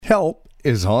Help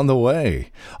is on the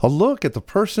way. A look at the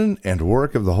person and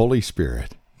work of the Holy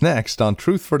Spirit. Next on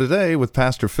Truth for Today with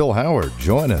Pastor Phil Howard.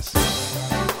 Join us.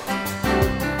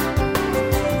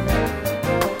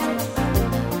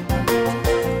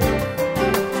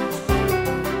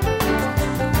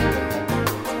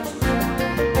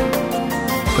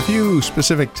 A few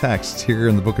specific texts here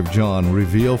in the book of John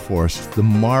reveal for us the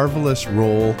marvelous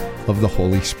role of the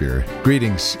Holy Spirit.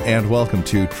 Greetings and welcome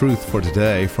to Truth for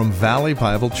Today from Valley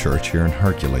Bible Church here in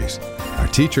Hercules. Our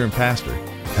teacher and pastor,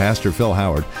 Pastor Phil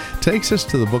Howard, takes us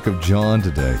to the book of John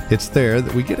today. It's there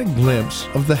that we get a glimpse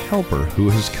of the Helper who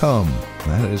has come.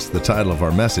 That is the title of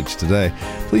our message today.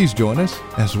 Please join us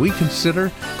as we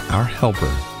consider our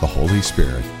Helper, the Holy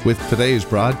Spirit, with today's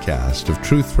broadcast of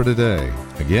Truth for Today.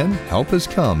 Again, Help Has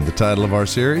Come, the title of our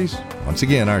series. Once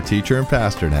again, our teacher and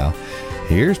pastor now.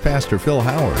 Here's Pastor Phil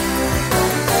Howard.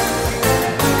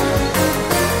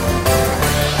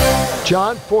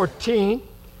 John 14,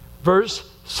 verse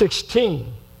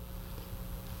 16.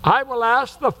 I will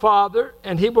ask the Father,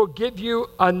 and He will give you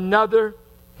another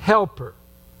helper.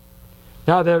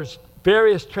 Now, there's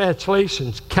various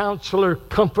translations: Counselor,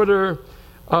 Comforter,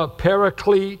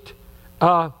 Paraclete.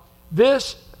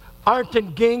 This,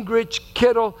 Arndt Gingrich,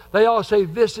 Kittle, they all say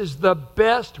this is the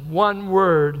best one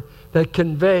word that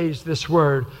conveys this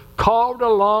word. Called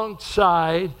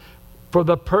alongside for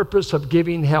the purpose of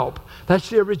giving help. That's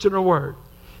the original word.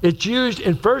 It's used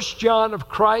in 1 John of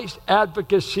Christ's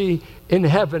advocacy in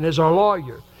heaven as our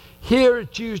lawyer. Here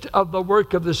it's used of the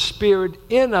work of the Spirit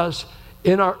in us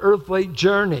in our earthly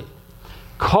journey.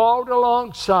 Called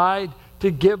alongside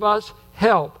to give us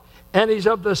help. And He's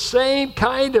of the same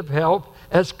kind of help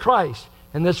as Christ.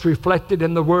 And that's reflected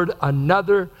in the word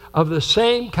another, of the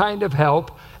same kind of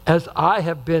help as I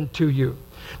have been to you.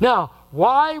 Now,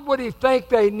 why would He think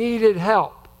they needed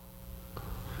help?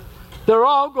 They're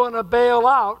all going to bail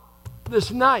out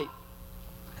this night.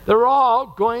 They're all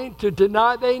going to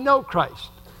deny they know Christ.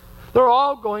 They're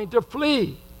all going to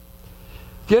flee.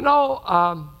 You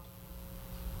know,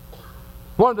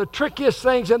 one of the trickiest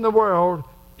things in the world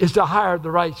is to hire the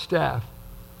right staff.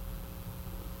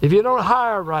 If you don't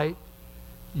hire right,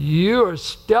 you are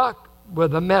stuck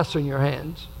with a mess on your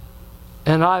hands.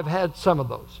 And I've had some of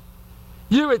those.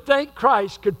 You would think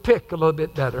Christ could pick a little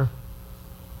bit better.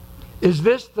 Is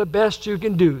this the best you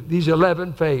can do, these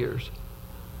 11 failures?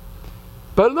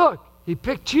 But look, He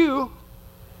picked you.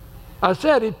 I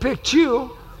said He picked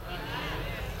you.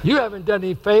 You haven't done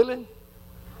any failing.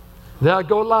 They'll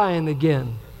go lying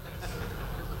again.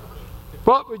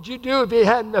 What would you do if He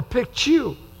hadn't have picked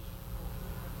you?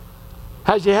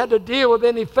 Has He had to deal with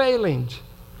any failings?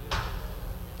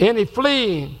 Any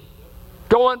fleeing?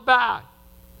 Going back?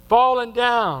 Falling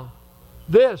down?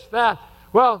 This, that?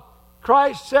 Well,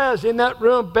 Christ says in that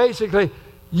room, basically,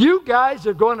 you guys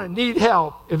are going to need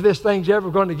help if this thing's ever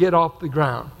going to get off the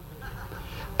ground.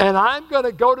 And I'm going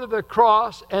to go to the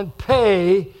cross and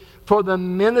pay for the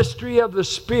ministry of the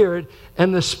Spirit,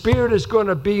 and the Spirit is going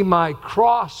to be my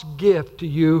cross gift to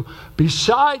you,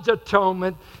 besides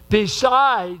atonement,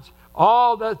 besides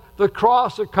all that the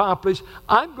cross accomplished.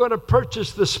 I'm going to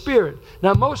purchase the Spirit.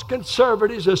 Now, most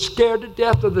conservatives are scared to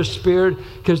death of the Spirit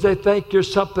because they think you're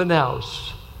something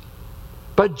else.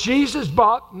 But Jesus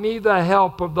bought me the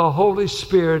help of the Holy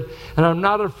Spirit, and I'm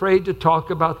not afraid to talk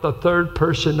about the third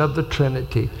person of the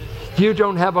Trinity. You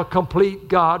don't have a complete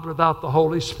God without the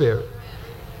Holy Spirit.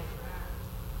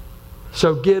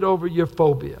 So get over your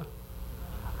phobia.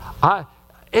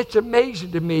 It's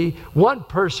amazing to me, one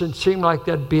person seemed like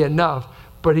that'd be enough,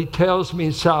 but He tells me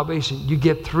in salvation, you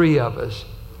get 3 of us.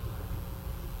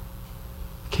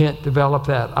 Can't develop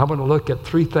that. I want to look at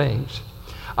 3 things.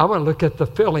 I want to look at the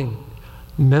filling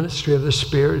ministry of the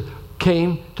Spirit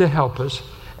came to help us,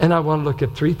 and I want to look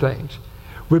at 3 things.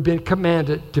 We've been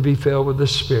commanded to be filled with the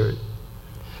Spirit.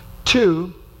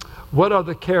 2, what are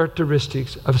the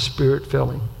characteristics of Spirit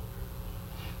filling?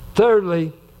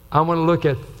 Thirdly, I want to look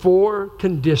at 4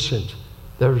 conditions.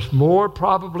 There's more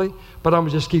probably, but I'm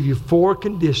going to just give you 4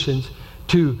 conditions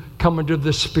to come under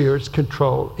the Spirit's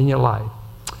control in your life.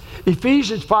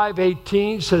 Ephesians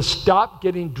 5:18 says, stop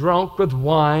getting drunk with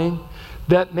wine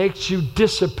that makes you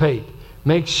dissipate,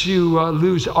 makes you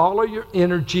lose all of your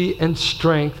energy and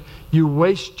strength. You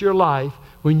waste your life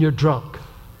when you're drunk.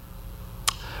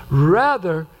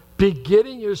 Rather, be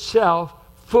getting yourself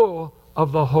full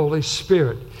of the Holy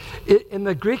Spirit. In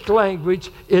the Greek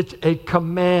language, it's a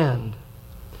command.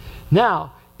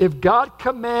 Now, if God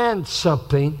commands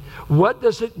something, what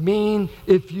does it mean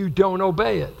if you don't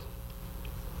obey it?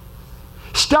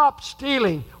 Stop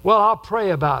stealing. Well, I'll pray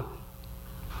about it.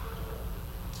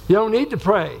 You don't need to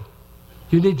pray.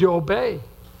 You need to obey.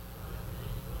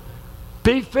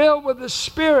 Be filled with the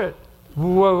Spirit.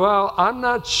 Well, I'm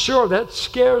not sure. That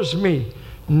scares me.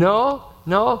 No.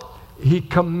 He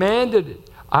commanded it.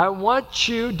 I want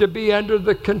you to be under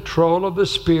the control of the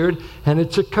Spirit, and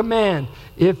it's a command.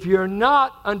 If you're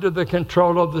not under the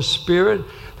control of the Spirit,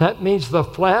 that means the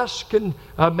flesh can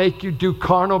make you do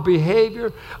carnal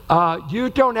behavior. You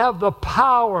don't have the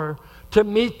power to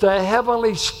meet the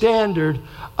heavenly standard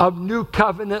of new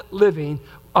covenant living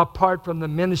apart from the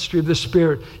ministry of the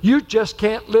Spirit. You just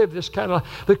can't live this kind of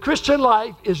life. The Christian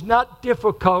life is not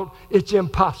difficult, it's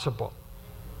impossible.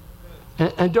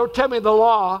 And don't tell me the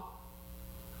law.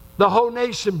 The whole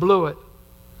nation blew it.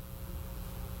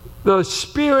 The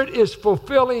Spirit is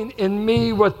fulfilling in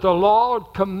me what the law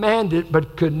commanded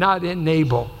but could not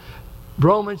enable.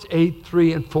 Romans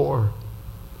 8:3-4.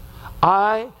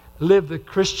 I live the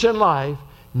Christian life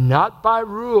not by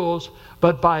rules,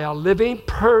 but by a living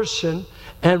person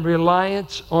and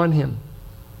reliance on Him.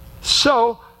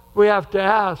 So we have to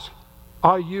ask,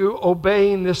 are you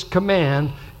obeying this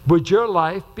command? Would your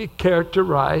life be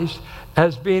characterized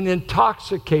as being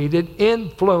intoxicated,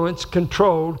 influenced,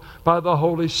 controlled by the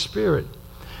Holy Spirit?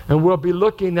 And we'll be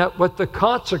looking at what the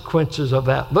consequences of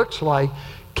that looks like.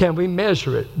 Can we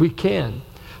measure it? We can.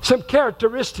 Some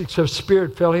characteristics of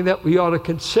Spirit filling that we ought to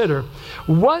consider.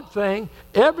 One thing,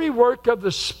 every work of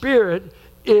the Spirit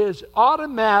is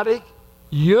automatic,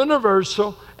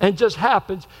 universal, and just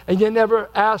happens, and you never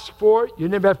ask for it. You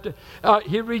never have to.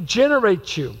 He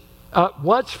regenerates you.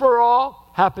 Once for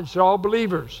all, happens to all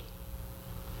believers.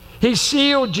 He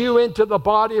sealed you into the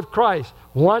body of Christ.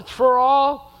 Once for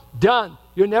all, done.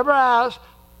 You never ask.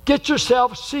 Get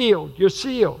yourself sealed. You're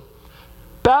sealed.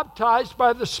 Baptized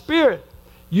by the Spirit.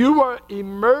 You are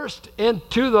immersed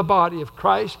into the body of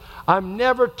Christ. I'm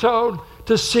never told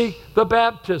to seek the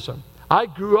baptism. I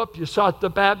grew up, you sought the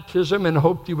baptism and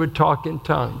hoped you would talk in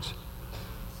tongues.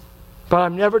 But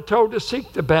I'm never told to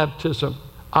seek the baptism.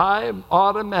 I am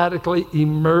automatically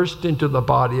immersed into the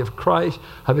body of Christ.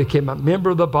 I became a member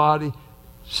of the body.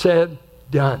 Said,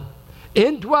 done.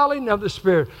 Indwelling of the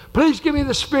Spirit. Please give me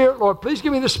the Spirit, Lord. Please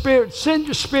give me the Spirit. Send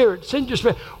your Spirit. Send your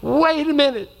Spirit. Wait a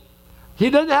minute. He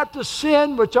doesn't have to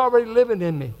send what's already living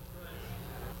in me.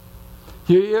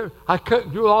 You hear? I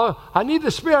couldn't do all. I need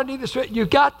the Spirit. I need the Spirit. You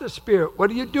got the Spirit. What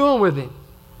are you doing with Him?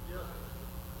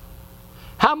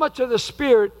 How much of the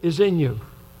Spirit is in you?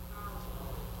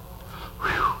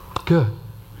 Whew, good.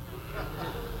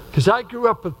 Because I grew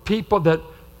up with people that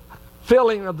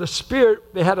filling of the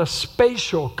Spirit, they had a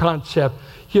spatial concept.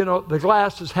 You know, the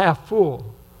glass is half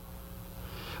full.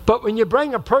 But when you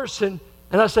bring a person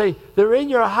and I say, they're in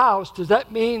your house, does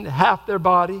that mean half their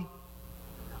body?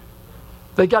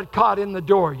 They got caught in the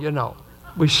door, you know.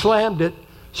 We slammed it,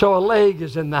 so a leg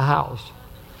is in the house.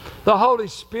 The Holy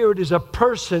Spirit is a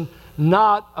person,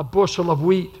 not a bushel of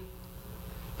wheat.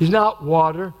 He's not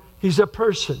water. He's a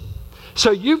person.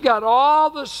 So you've got all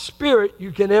the Spirit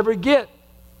you can ever get.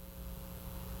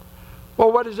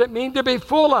 Well, what does it mean to be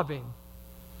full of Him?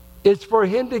 It's for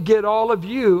Him to get all of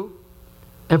you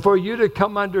and for you to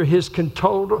come under His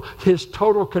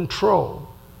total control.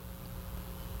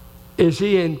 Is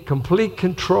He in complete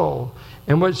control?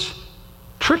 And what's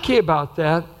tricky about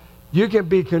that, you can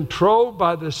be controlled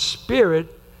by the Spirit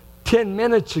 10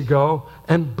 minutes ago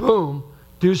and boom,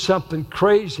 do something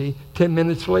crazy 10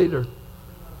 minutes later.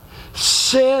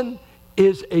 Sin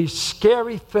is a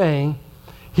scary thing.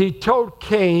 He told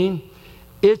Cain,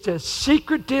 it's as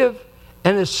secretive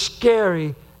and as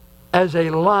scary as a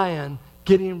lion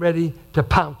getting ready to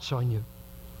pounce on you.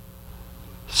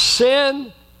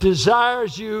 Sin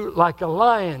desires you like a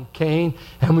lion, Cain,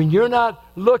 and when you're not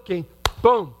looking,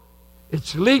 boom,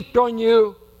 it's leaped on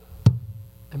you,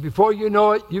 and before you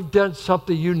know it, you've done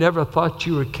something you never thought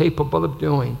you were capable of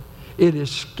doing. It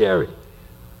is scary.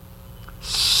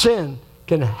 Sin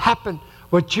can happen.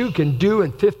 What you can do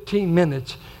in 15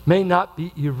 minutes may not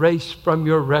be erased from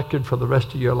your record for the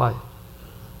rest of your life.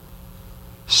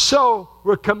 So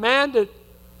we're commanded,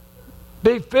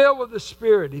 be filled with the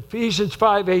Spirit. Ephesians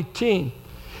 5:18.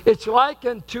 It's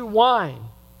likened to wine.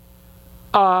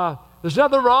 There's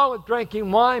nothing wrong with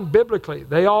drinking wine biblically.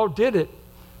 They all did it.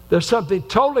 There's something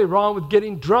totally wrong with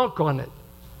getting drunk on it.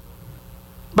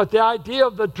 But the idea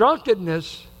of the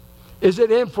drunkenness is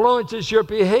it influences your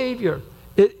behavior.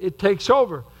 It takes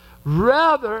over.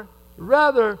 Rather,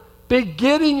 be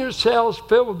getting yourselves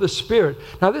filled with the Spirit.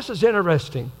 Now this is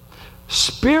interesting.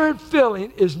 Spirit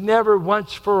filling is never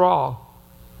once for all.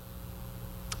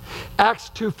 Acts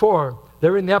 2:4.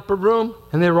 They're in the upper room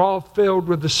and they're all filled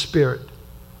with the Spirit.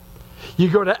 You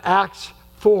go to Acts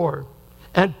 4,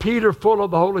 and Peter, full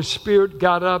of the Holy Spirit,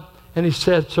 got up and he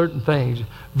said certain things.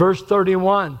 Verse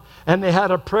 31, and they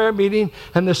had a prayer meeting,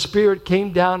 and the Spirit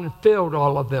came down and filled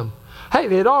all of them. Hey,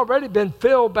 they had already been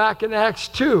filled back in Acts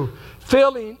 2.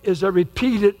 Filling is a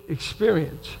repeated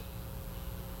experience.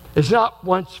 It's not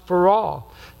once for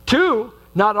all. 2,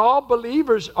 not all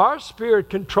believers are Spirit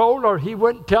controlled, or He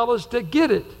wouldn't tell us to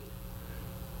get it.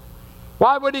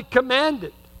 Why would He command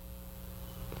it?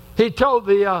 He told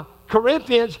the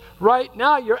Corinthians, right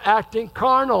now you're acting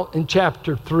carnal in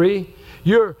chapter 3.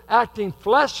 You're acting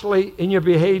fleshly in your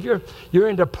behavior. You're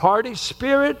into party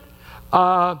spirit.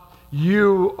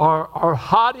 You are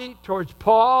haughty towards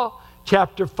Paul.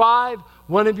 Chapter 5,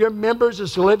 one of your members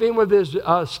is living with his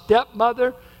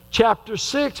stepmother. Chapter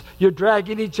 6, you're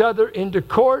dragging each other into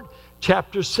court.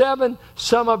 Chapter 7,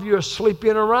 some of you are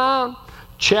sleeping around.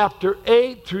 Chapter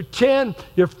 8 through 10,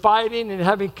 you're fighting and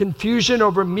having confusion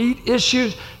over meat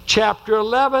issues. Chapter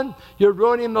 11, you're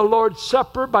ruining the Lord's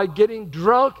Supper by getting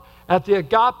drunk at the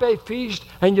agape feast,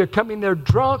 and you're coming there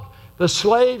drunk. The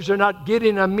slaves are not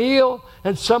getting a meal,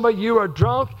 and some of you are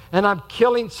drunk, and I'm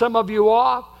killing some of you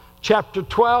off. Chapter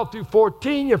 12 through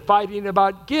 14, you're fighting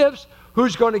about gifts.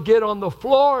 Who's going to get on the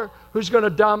floor? Who's going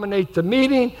to dominate the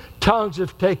meeting? Tongues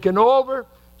have taken over.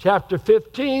 Chapter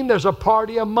 15, there's a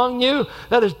party among you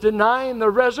that is denying the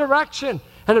resurrection.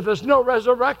 And if there's no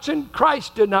resurrection,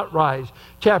 Christ did not rise.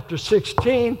 Chapter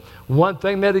 16, one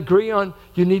thing they agree on,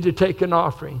 you need to take an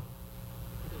offering.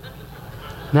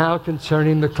 Now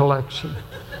concerning the collection.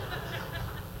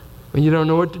 When you don't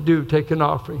know what to do, take an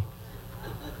offering.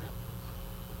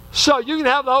 So you can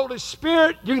have the Holy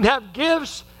Spirit, you can have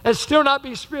gifts, and still not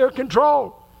be Spirit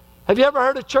controlled. Have you ever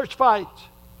heard of church fights?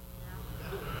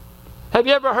 Have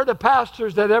you ever heard of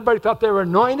pastors that everybody thought they were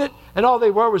anointed and all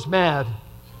they were was mad?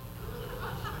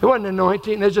 It wasn't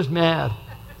anointing, they're just mad.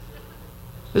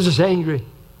 They're just angry.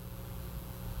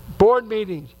 Board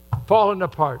meetings falling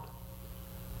apart.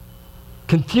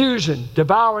 Confusion,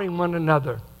 devouring one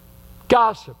another.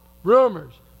 Gossip,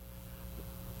 rumors.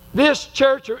 This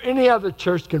church or any other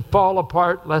church can fall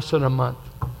apart less than a month.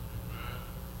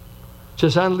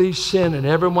 Just unleash sin in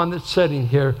everyone that's sitting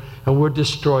here, and we'll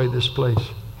destroy this place.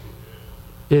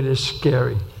 It is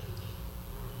scary.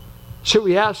 Should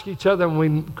we ask each other when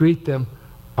we greet them,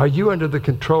 are you under the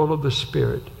control of the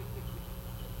Spirit?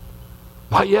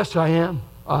 Well, yes, I am.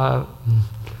 I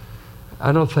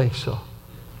don't think so.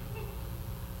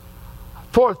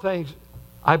 4 things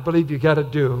I believe you got to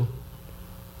do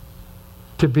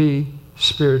to be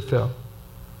Spirit-filled.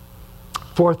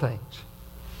 4 things.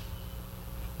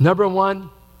 Number 1,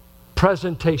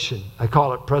 presentation. I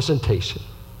call it presentation.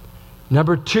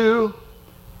 Number 2,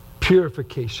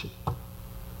 purification.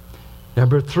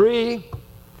 Number 3,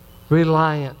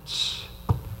 reliance.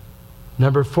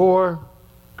 Number 4,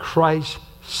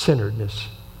 Christ-centeredness.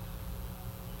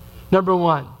 Number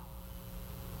 1,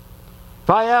 if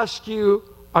I ask you,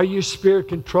 are you Spirit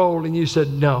controlled? And you said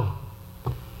no.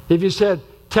 If you said,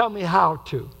 tell me how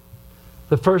to.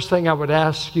 The first thing I would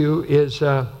ask you is,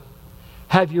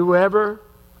 have you ever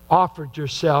offered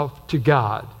yourself to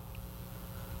God?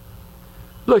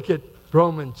 Look at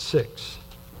Romans 6.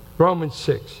 Romans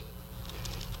 6.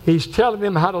 He's telling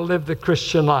them how to live the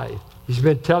Christian life. He's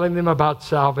been telling them about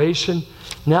salvation.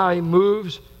 Now he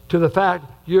moves to the fact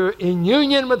you're in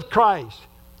union with Christ.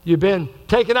 You've been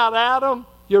taken out of Adam.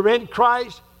 You're in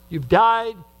Christ. You've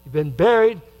died. You've been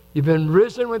buried. You've been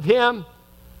risen with Him.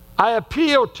 I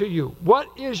appeal to you. What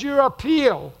is your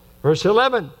appeal? Verse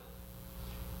 11.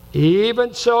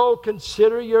 Even so,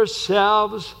 consider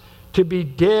yourselves to be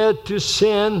dead to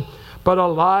sin, but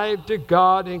alive to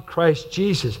God in Christ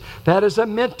Jesus. That is a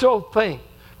mental thing.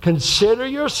 Consider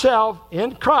yourself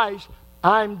in Christ.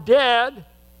 I'm dead.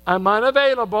 I'm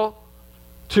unavailable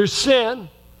to sin.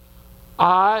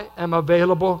 I am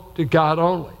available to God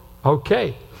only.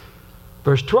 Okay.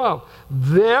 Verse 12.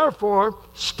 Therefore,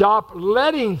 stop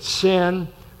letting sin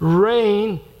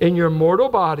reign in your mortal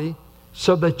body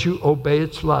so that you obey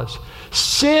its lusts.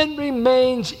 Sin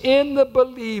remains in the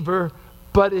believer,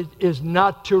 but it is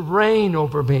not to reign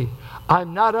over me.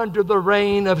 I'm not under the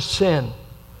reign of sin.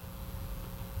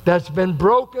 That's been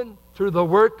broken through the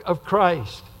work of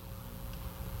Christ.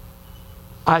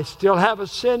 I still have a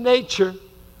sin nature,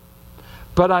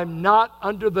 but I'm not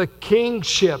under the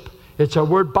kingship. It's a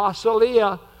word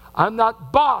basileia. I'm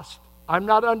not bossed. I'm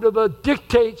not under the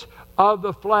dictates of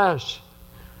the flesh.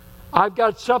 I've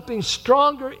got something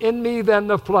stronger in me than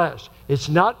the flesh. It's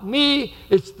not me,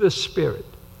 it's the Spirit.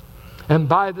 And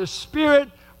by the Spirit,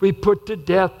 we put to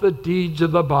death the deeds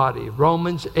of the body.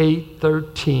 Romans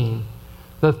 8:13,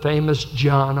 the famous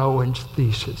John Owen's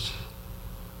thesis.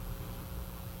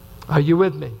 Are you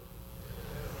with me?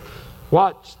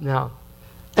 Watch now.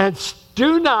 And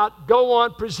Do not go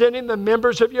on presenting the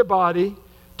members of your body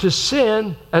to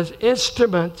sin as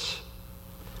instruments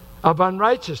of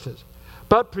unrighteousness,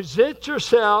 but present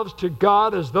yourselves to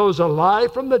God as those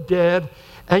alive from the dead,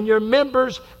 and your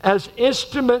members as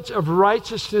instruments of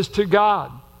righteousness to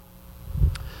God.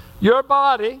 Your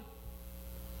body,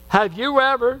 have you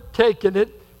ever taken it?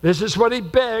 This is what he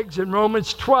begs in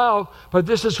Romans 12, but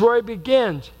this is where he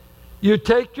begins. You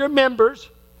take your members,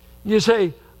 you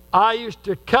say, I used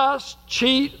to cuss,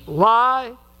 cheat,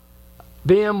 lie,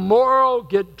 be immoral,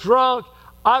 get drunk.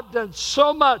 I've done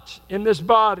so much in this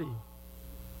body.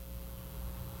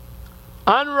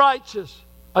 Unrighteous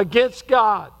against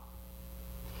God.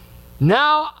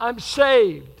 Now I'm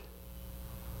saved.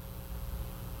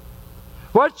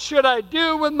 What should I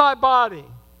do with my body?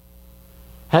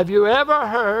 Have you ever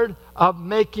heard of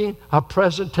making a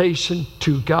presentation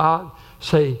to God?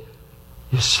 Say,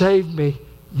 you saved me,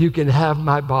 you can have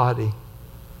my body.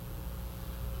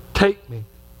 Take me.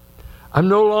 I'm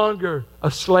no longer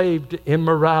a slave to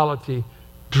immorality,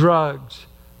 drugs,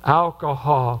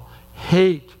 alcohol,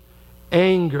 hate,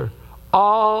 anger,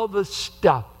 all the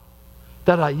stuff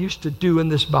that I used to do in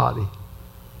this body.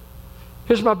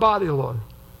 Here's my body, Lord.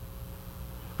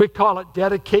 We call it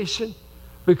dedication.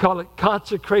 We call it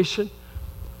consecration.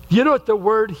 You know what the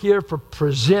word here for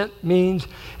present means?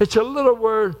 It's a little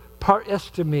word,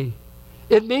 parestemi.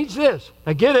 It means this.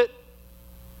 Now get it.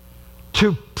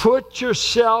 To put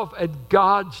yourself at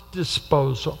God's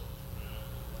disposal.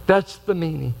 That's the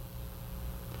meaning.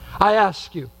 I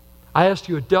ask you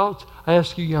adults, I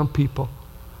ask you young people,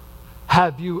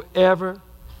 have you ever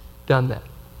done that?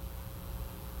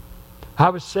 I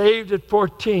was saved at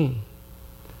 14.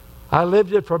 I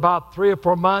lived it for about 3 or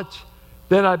 4 months.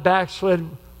 Then I backslid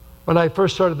when I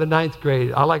first started the 9th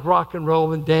grade. I like rock and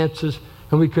roll and dances,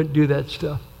 and we couldn't do that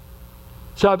stuff.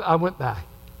 So I went back.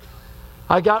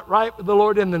 I got right with the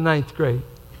Lord in the 9th grade.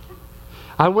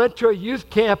 I went to a youth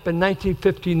camp in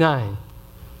 1959.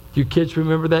 You kids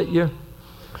remember that year?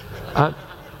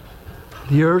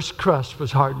 The earth's crust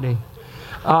was hardening.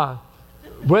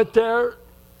 Went there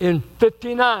in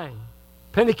 59,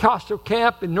 Pentecostal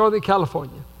camp in Northern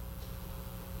California.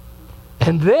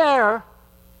 And there,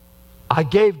 I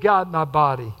gave God my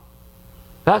body.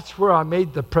 That's where I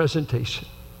made the presentation.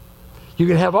 You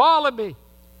can have all of me.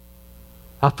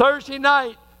 A Thursday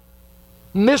night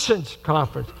missions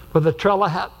conference with a Trella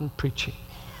Hatton preaching.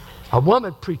 A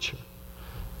woman preacher.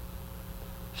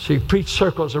 She preached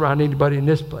circles around anybody in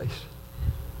this place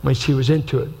when she was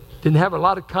into it. Didn't have a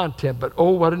lot of content, but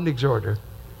oh, what an exhorter.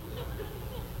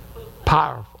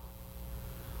 Powerful.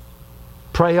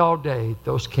 Pray all day at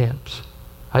those camps.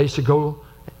 I used to go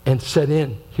and sit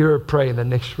in, hear her pray in the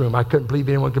next room. I couldn't believe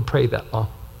anyone could pray that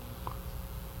long.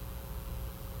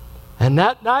 And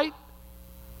that night,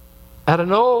 at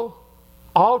an old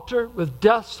altar with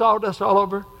dust, sawdust all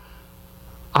over,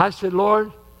 I said,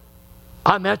 Lord,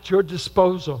 I'm at your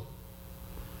disposal.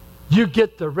 You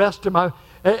get the rest of my...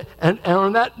 And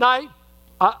on that night,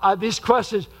 these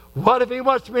questions, what if he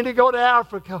wants me to go to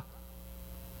Africa?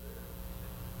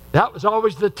 That was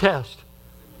always the test.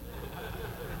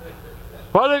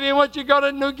 What if he wants you to go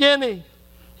to New Guinea?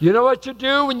 You know what you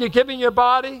do when you're giving your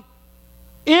body?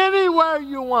 Anywhere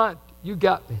you want, you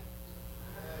got me.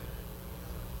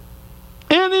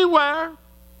 Anywhere,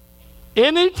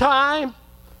 anytime,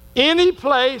 any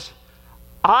place.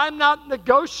 I'm not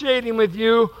negotiating with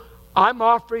you. I'm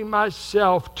offering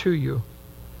myself to you.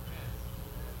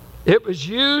 It was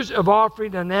used of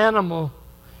offering an animal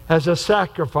as a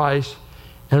sacrifice.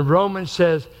 And Romans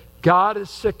says, God is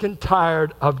sick and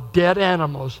tired of dead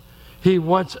animals. He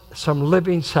wants some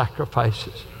living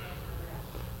sacrifices.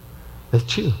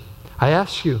 That's you. I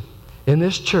ask you, in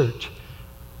this church,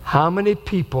 how many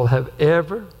people have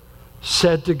ever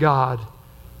said to God,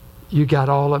 you got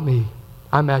all of me.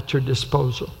 I'm at your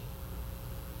disposal.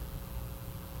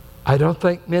 I don't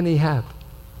think many have.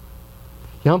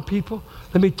 Young people,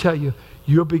 let me tell you,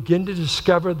 you'll begin to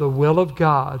discover the will of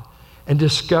God and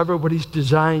discover what He's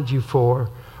designed you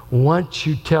for once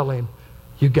you tell Him,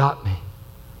 you got me.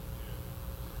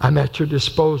 I'm at your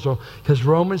disposal. Because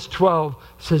Romans 12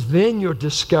 says, then you'll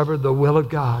discover the will of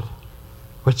God.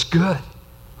 What's good,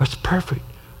 what's perfect,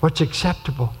 what's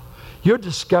acceptable. You'll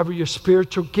discover your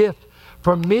spiritual gift.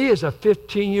 For me as a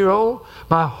 15-year-old,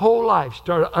 my whole life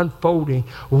started unfolding.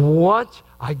 Once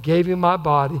I gave Him my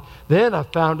body, then I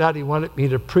found out He wanted me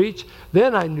to preach.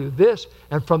 Then I knew this.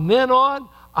 And from then on,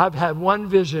 I've had one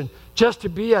vision, just to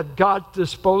be at God's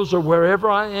disposal wherever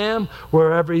I am,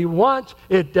 wherever He wants.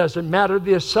 It doesn't matter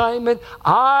the assignment.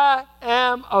 I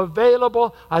am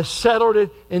available. I settled it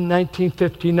in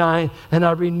 1959, and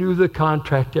I renew the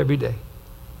contract every day.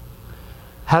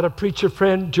 Had a preacher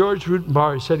friend, George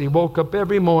Rutenbar. He said he woke up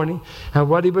every morning, and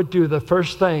what he would do, the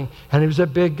first thing, and he was a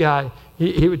big guy,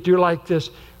 he would do like this: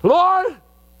 Lord,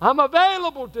 I'm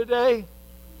available today.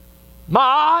 My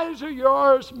eyes are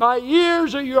yours, my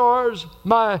ears are yours,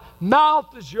 my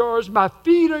mouth is yours, my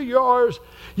feet are yours.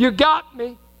 You got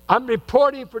me. I'm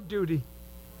reporting for duty.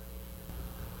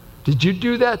 Did you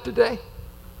do that today?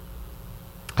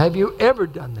 Have you ever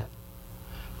done that?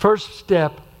 First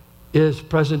step is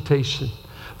presentation.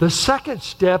 The second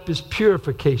step is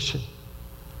purification.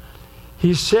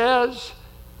 He says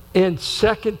in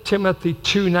 2 Timothy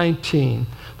 2:19,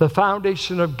 the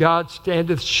foundation of God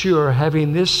standeth sure,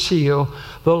 having this seal,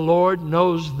 the Lord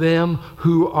knows them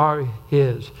who are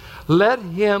his. Let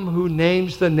him who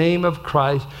names the name of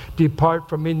Christ depart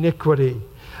from iniquity,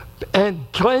 and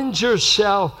cleanse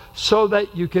yourself so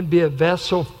that you can be a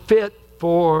vessel fit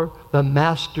for the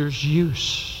master's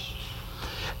use.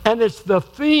 And it's the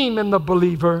theme in the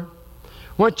believer.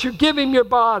 Once you give him your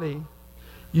body,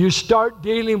 you start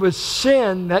dealing with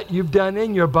sin that you've done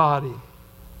in your body.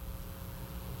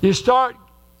 You start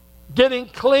getting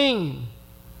clean.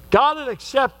 God will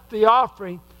accept the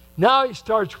offering. Now he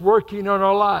starts working on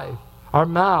our life, our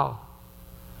mouth,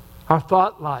 our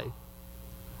thought life,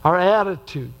 our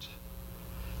attitudes.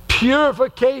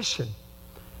 Purification.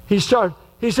 He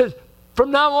says,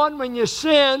 from now on when you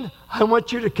sin, I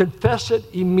want you to confess it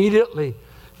immediately.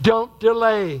 Don't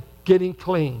delay getting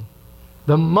clean.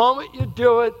 The moment you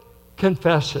do it,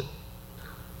 confess it.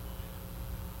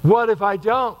 What if I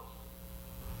don't?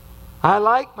 I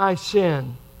like my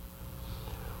sin.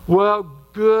 Well,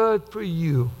 good for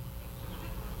you.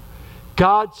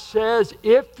 God says,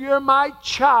 if you're my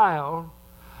child,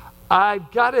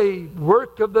 I've got a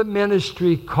work of the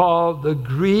ministry called the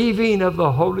grieving of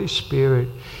the Holy Spirit,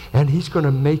 and he's going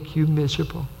to make you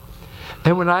miserable.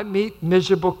 And when I meet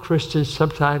miserable Christians,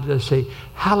 sometimes I say,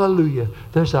 hallelujah,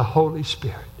 there's a Holy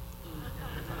Spirit.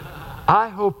 I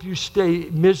hope you stay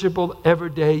miserable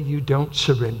every day you don't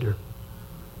surrender.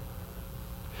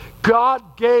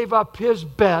 God gave up his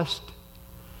best,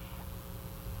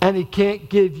 and he can't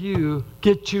get you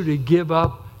to give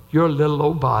up your little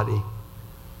old body.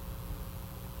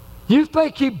 You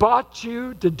think he bought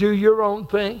you to do your own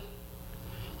thing?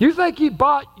 You think he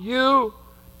bought you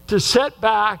to sit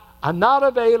back? I'm not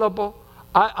available.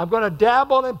 I'm going to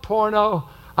dabble in porno.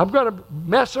 I'm going to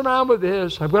mess around with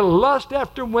this. I'm going to lust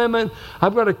after women.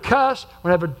 I'm going to cuss. I'm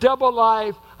going to have a double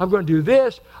life. I'm going to do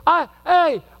this.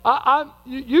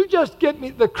 You just get me.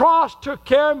 The cross took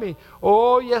care of me.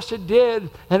 Oh, yes, it did.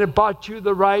 And it bought you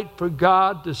the right for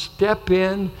God to step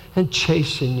in and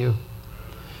chasten you.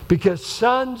 Because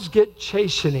sons get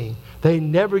chastening. They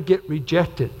never get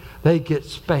rejected. They get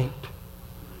spanked.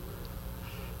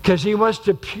 Because he wants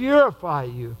to purify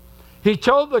you. He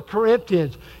told the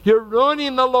Corinthians, you're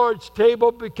ruining the Lord's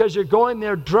table because you're going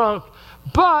there drunk,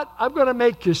 but I'm going to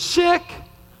make you sick,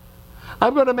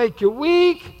 I'm going to make you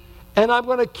weak, and I'm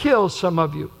going to kill some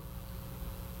of you.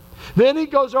 Then he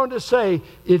goes on to say,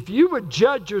 if you would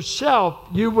judge yourself,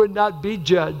 you would not be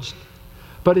judged.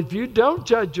 But if you don't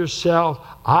judge yourself,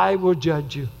 I will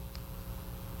judge you.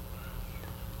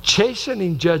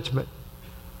 Chastening judgment.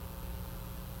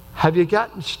 Have you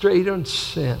gotten straight on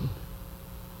sin?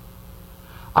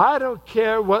 I don't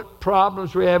care what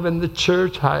problems we have in the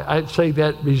church. I say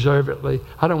that reservedly.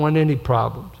 I don't want any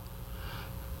problems.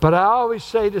 But I always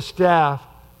say to staff,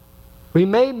 we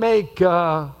may make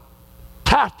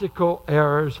tactical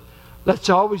errors. Let's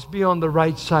always be on the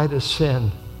right side of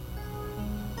sin.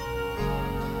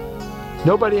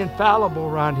 Nobody infallible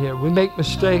around here. We make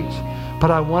mistakes.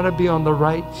 But I want to be on the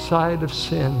right side of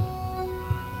sin.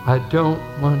 I don't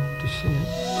want to sin.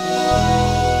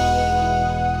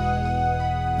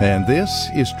 And this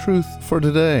is Truth for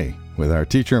Today with our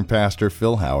teacher and pastor,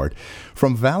 Phil Howard,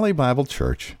 from Valley Bible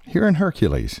Church here in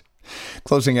Hercules.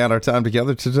 Closing out our time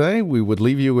together today, we would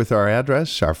leave you with our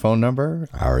address, our phone number,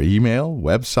 our email,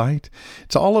 website.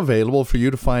 It's all available for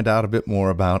you to find out a bit more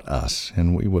about us,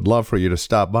 and we would love for you to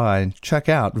stop by and check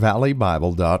out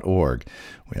valleybible.org.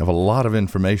 We have a lot of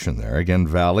information there. Again,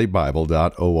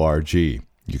 valleybible.org.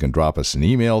 You can drop us an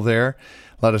email there.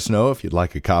 Let us know if you'd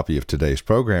like a copy of today's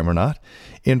program or not.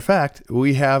 In fact,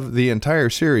 we have the entire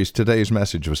series today's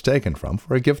message was taken from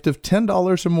for a gift of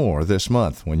 $10 or more this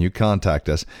month when you contact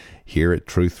us here at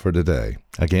Truth for Today.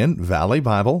 Again,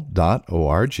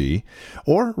 valleybible.org,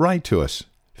 or write to us,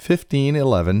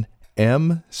 1511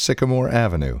 M. Sycamore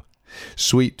Avenue,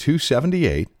 Suite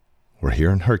 278. We're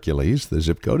here in Hercules. The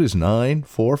zip code is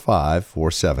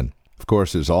 94547. Of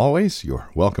course, as always, you're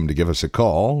welcome to give us a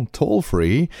call,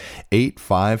 toll-free,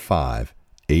 855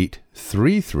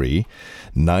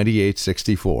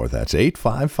 855-833-9864. That's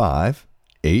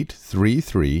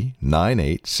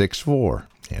 855-833-9864.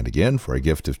 And again, for a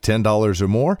gift of $10 or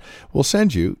more, we'll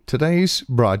send you today's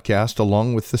broadcast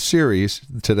along with the series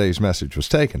today's message was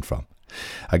taken from.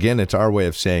 Again, it's our way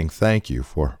of saying thank you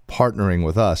for partnering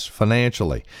with us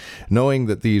financially, knowing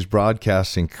that these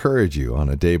broadcasts encourage you on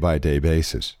a day-by-day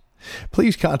basis.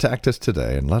 Please contact us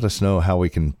today and let us know how we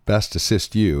can best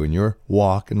assist you in your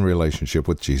walk and relationship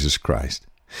with Jesus Christ.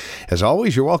 As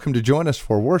always, you're welcome to join us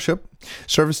for worship.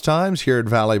 Service times here at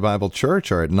Valley Bible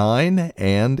Church are at 9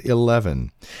 and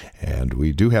 11, and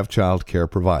we do have child care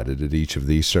provided at each of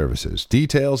these services.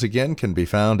 Details, again, can be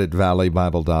found at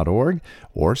valleybible.org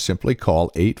or simply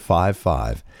call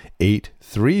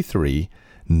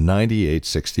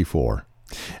 855-833-9864.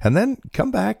 And then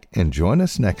come back and join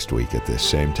us next week at this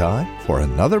same time for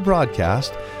another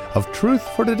broadcast of Truth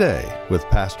for Today with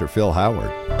Pastor Phil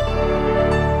Howard.